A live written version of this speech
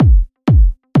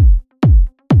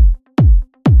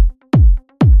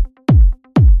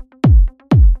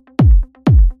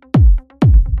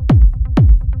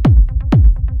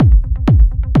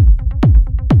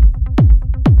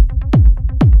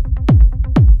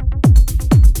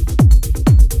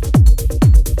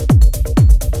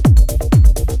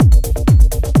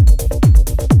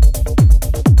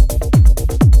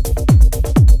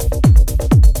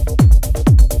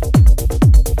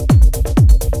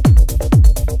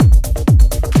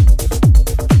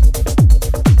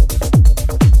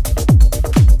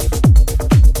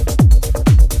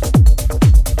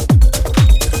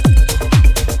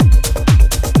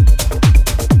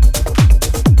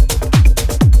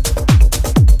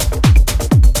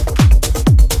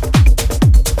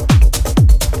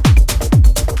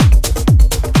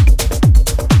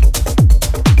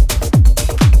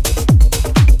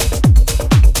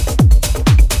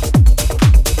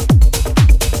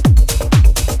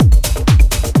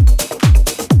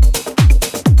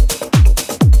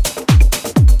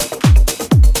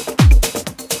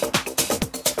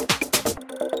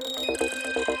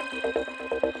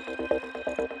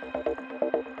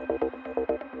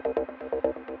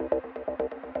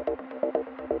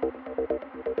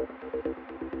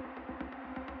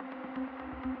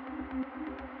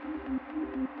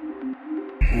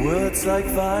Words like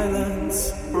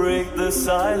violence break the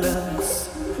silence,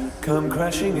 come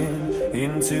crashing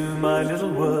into my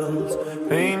little world.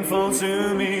 Painful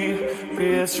to me,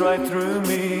 pierce right through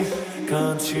me.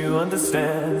 Can't you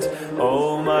understand?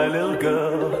 Oh, my little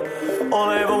girl. All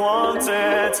I ever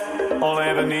wanted, all I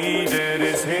ever needed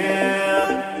is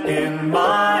here in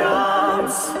my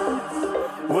arms.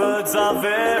 Words are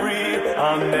very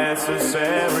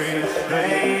unnecessary,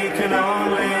 they can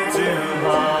only do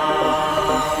harm.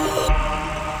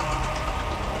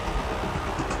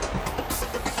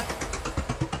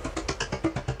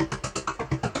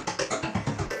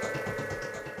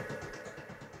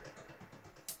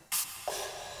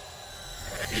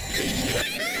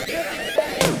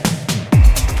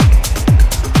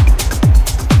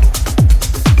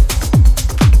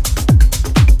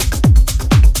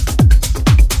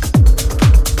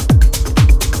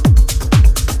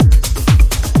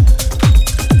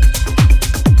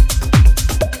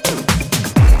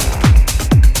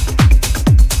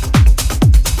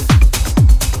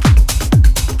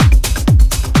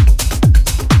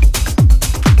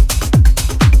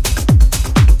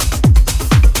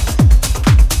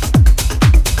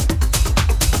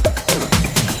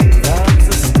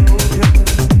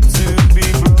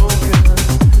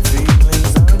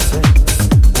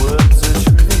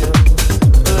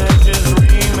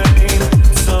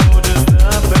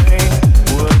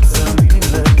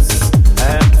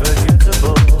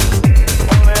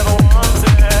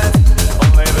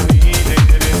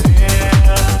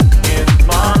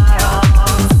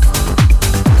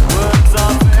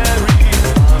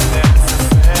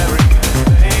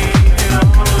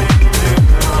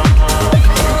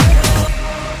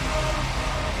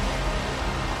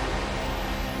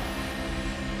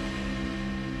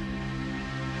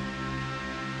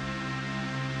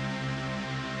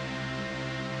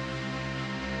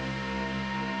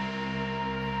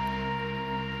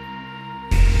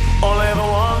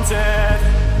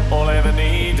 All I ever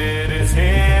needed is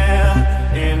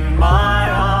here in my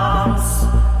arms.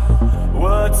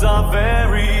 Words are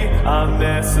very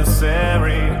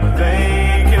unnecessary,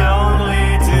 they can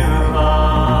only do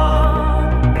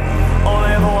harm. All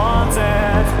I ever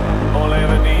wanted, all I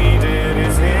ever needed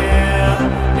is here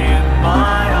in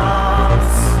my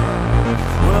arms.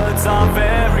 Words are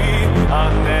very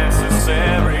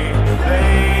unnecessary,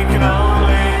 they can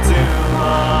only do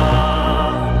harm.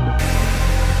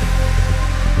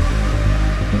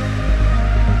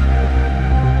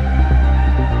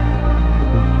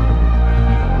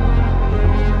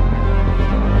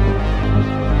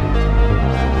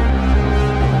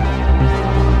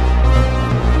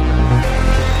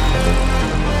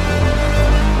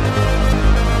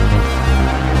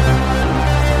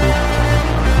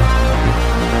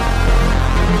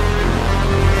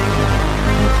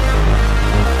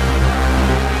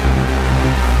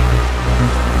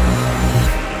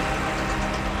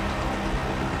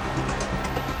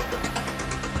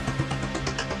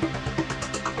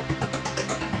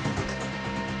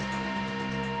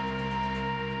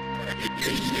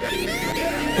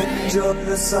 Enjoy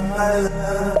the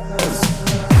silence.